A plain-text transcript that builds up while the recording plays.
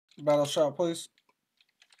Battle shot, please.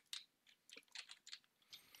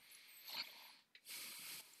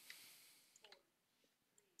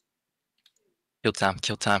 Kill time,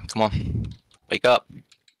 kill time. Come on. Wake up.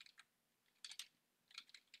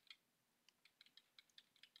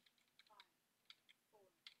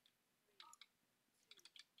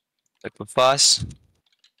 Liquefies.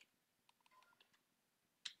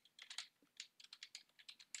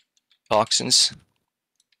 Toxins.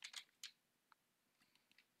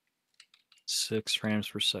 6 frames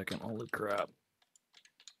per second. Holy crap.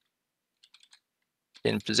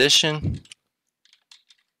 In position.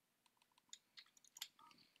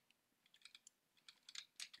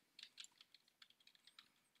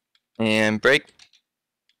 And break.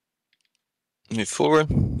 Move forward.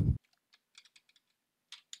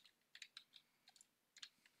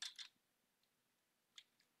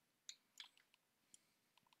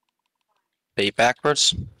 Bait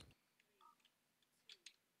backwards.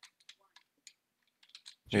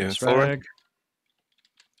 Moving forward.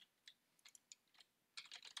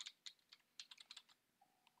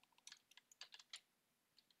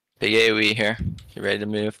 Big AoE here. You ready to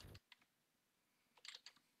move?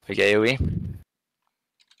 Big AoE.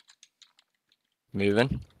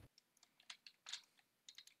 Moving.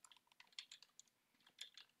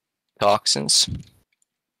 Toxins.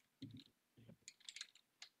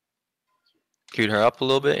 Queued her up a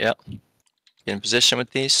little bit, yep. Get in position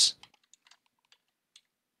with these.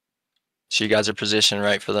 So you guys are positioned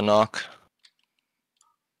right for the knock.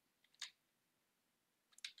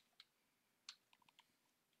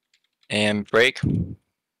 And break.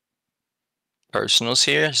 Personals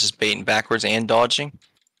here. This is baiting backwards and dodging.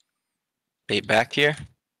 Bait back here.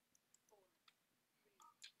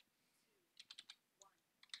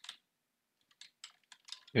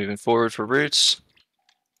 Moving forward for roots.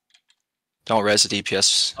 Don't res the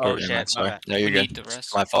DPS. Oh shit, sorry. No, you're good.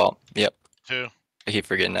 It's my fault. Yep. 2. I keep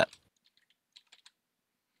forgetting that.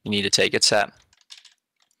 You need to take it, Sap.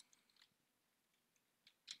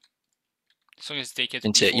 As long as they get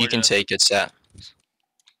You can take it, Sap.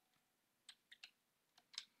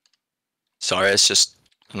 Sorry, it's just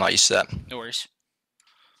I'm not used to that. No worries.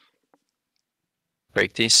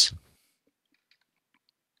 Break these.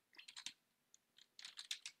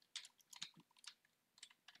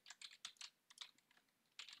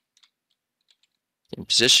 In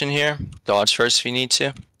position here. Dodge first if you need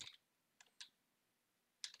to.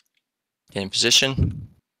 Get in position.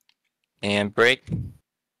 And break.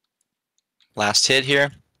 Last hit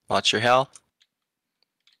here. Watch your health.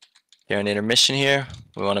 Here an intermission here.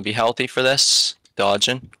 We want to be healthy for this.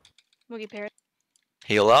 Dodging.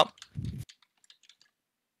 Heal up.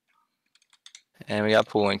 And we got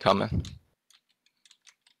pooling coming.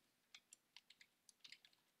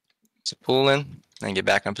 So pull in and get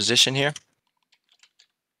back in position here.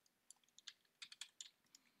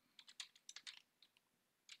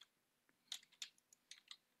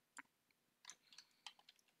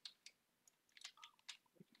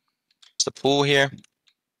 It's the pool here.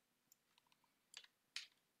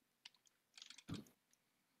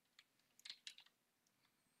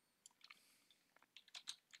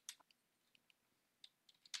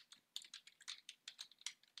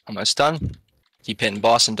 Almost done. Keep hitting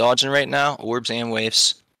boss and dodging right now. Orbs and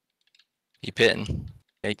waves. Keep hitting.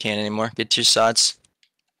 Okay, can't anymore. Get to your sides.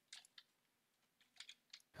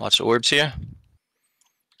 Watch the orbs here.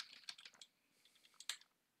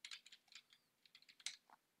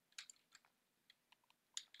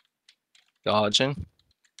 Dodging.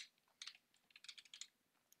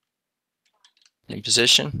 In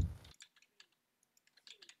position.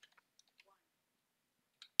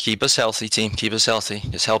 Keep us healthy, team. Keep us healthy.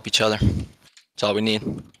 Just help each other. That's all we need.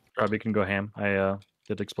 Probably can go ham. I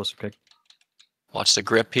did explosive kick. Watch the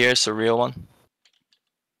grip here. It's the real one.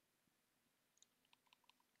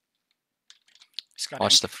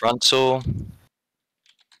 Watch the frontal.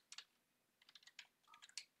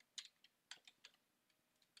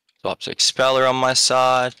 Drops Expeller on my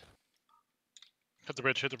side. Hit the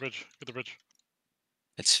bridge, hit the bridge, hit the bridge.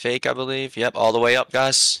 It's fake, I believe. Yep, all the way up,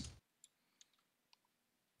 guys.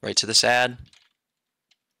 Right to this ad.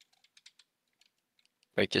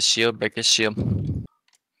 Break his shield, break his shield.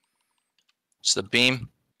 It's the beam.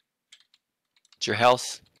 It's your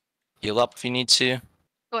health. Heal up if you need to.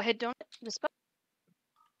 Go ahead, don't.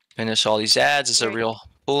 Finish all these ads. It's a real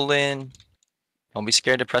pull in. Don't be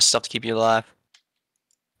scared to press stuff to keep you alive.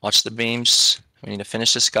 Watch the beams. We need to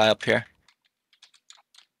finish this guy up here.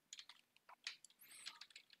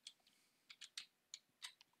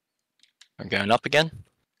 We're going up again.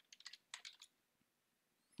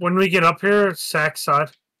 When we get up here, sack side.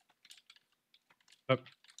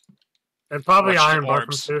 And probably Watch the Iron Bottom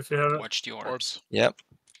orbs. too if you have it. Watch the orbs. Orbs. Yep.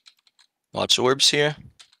 Watch orbs here.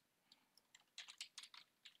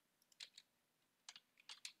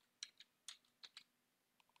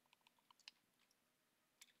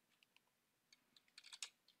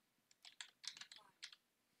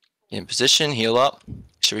 Get in position, heal up.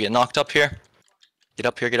 Should we get knocked up here? Get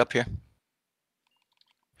up here, get up here.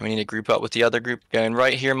 We need to group up with the other group. Going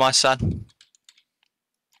right here, my side.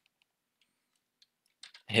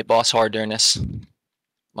 Hit boss hard during this.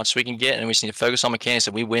 Much as we can get, and we just need to focus on mechanics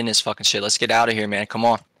and we win this fucking shit. Let's get out of here, man. Come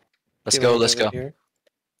on. Let's go, let's go.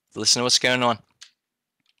 Listen to what's going on.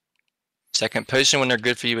 Second potion when they're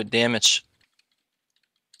good for you with damage.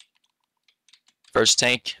 First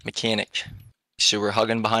tank, mechanic. So we're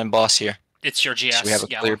hugging behind boss here. It's your GS. So we have a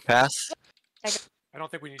yellow. clear path. I don't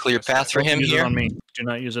think we need Clear GS path for Don't him use it here. on me. Do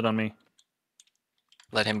not use it on me.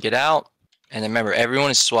 Let him get out. And then remember, everyone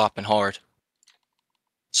is swapping hard.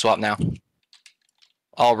 Swap now.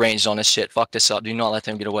 All ranged on this shit. Fuck this up. Do not let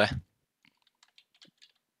them get away.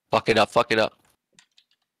 Fuck it up. Fuck it up.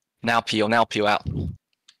 Now peel out. And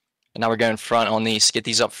now we're going front on these. Get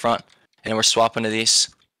these up front. And we're swapping to these.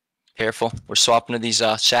 Careful. We're swapping to these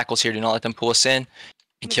shackles here. Do not let them pull us in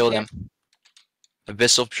and kill them.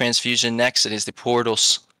 Abyssal transfusion next. It is the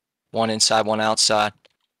portals. One inside, one outside.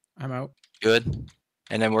 I'm out. Good.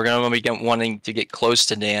 And then we're going to be wanting to get close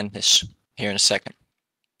to Dan here in a second.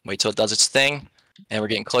 Wait till it does its thing. And we're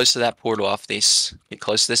getting close to that portal off these. Get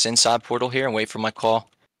close to this inside portal here and wait for my call.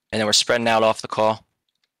 And then we're spreading out off the call.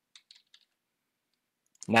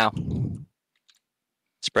 Now.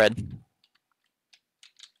 Spread.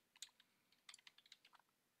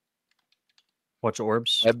 Watch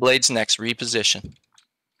orbs. Web blades next. Reposition.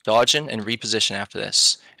 Dodging and reposition after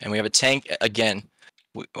this. And we have a tank again.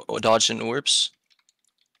 Dodging orbs.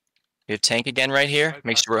 We have tank again right here.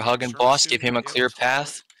 Make sure we're hugging boss. Give him a clear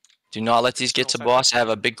path. Do not let these get to boss. I have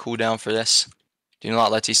a big cooldown for this. Do not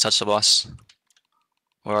let these touch the boss.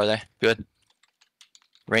 Where are they? Good.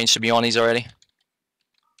 Range should be on these already.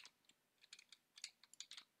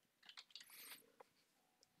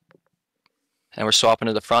 And we're swapping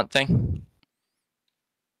to the front thing.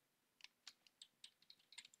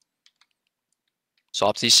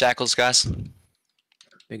 Swap these shackles, guys.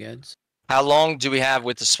 Big heads. How long do we have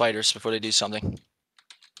with the spiders before they do something?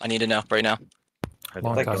 I need to know right now.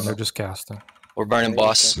 Long time, they're just casting. We're burning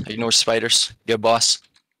boss. Ignore spiders. Go boss.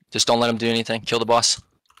 Just don't let them do anything. Kill the boss.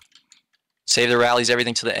 Save the rallies,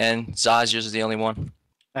 everything to the end. Zaz, yours is the only one.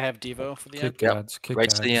 I have Devo for the end. Kick ads, kick Right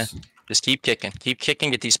to the ads. Just keep kicking. Keep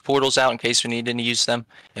kicking. Get these portals out in case we need to use them.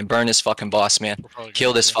 And burn this fucking boss, man.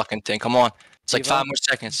 Kill this fucking thing. Come on. It's like Devo? 5 more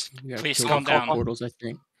seconds. You gotta Please kill calm the all down. portals, I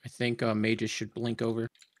think. I think mages should blink over.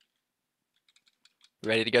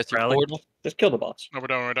 Ready to go through Rally. portal? Just kill the boss. No, we're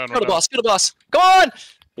done. We're done. Kill the boss. Kill the boss. Go on!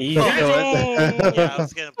 Easy. Yeah, I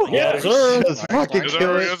was gonna blink. Yes, sir. Just fucking Yes, kill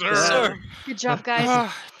sir. it. Yes, Yes, sir. Good job,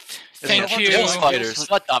 guys. Thank you. Kill spiders.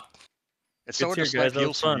 What up? It's so Good hard to to guys, slap that heals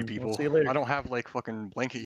was from you fun. people. We'll see you later. I don't have like fucking blanket